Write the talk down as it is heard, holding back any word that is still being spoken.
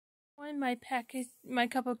everyone. My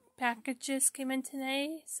couple packages came in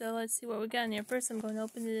today, so let's see what we got in here. First, I'm going to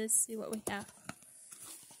open this, see what we have.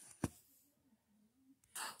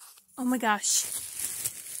 Oh my gosh.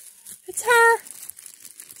 It's her!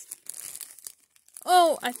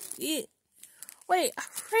 Oh, wait, I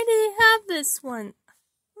already have this one.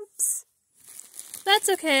 Oops. That's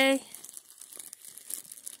okay.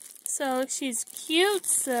 So, she's cute,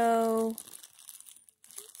 so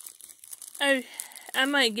I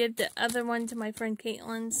might give the other one to my friend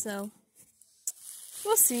Caitlin, so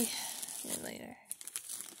we'll see later.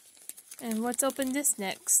 And let's open this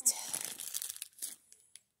next.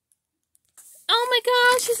 Oh my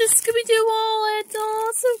gosh, it's a Scooby-Doo wallet!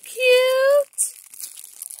 Oh, so cute!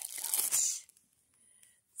 Oh my gosh.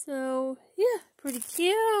 So, yeah, pretty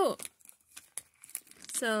cute.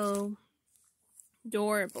 So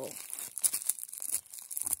adorable.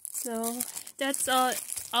 So, that's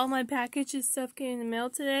all my packages stuff came in the mail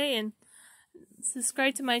today, and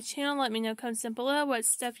subscribe to my channel. Let me know, comments down below what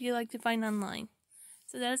stuff you like to find online.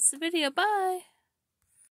 So that's the video. Bye!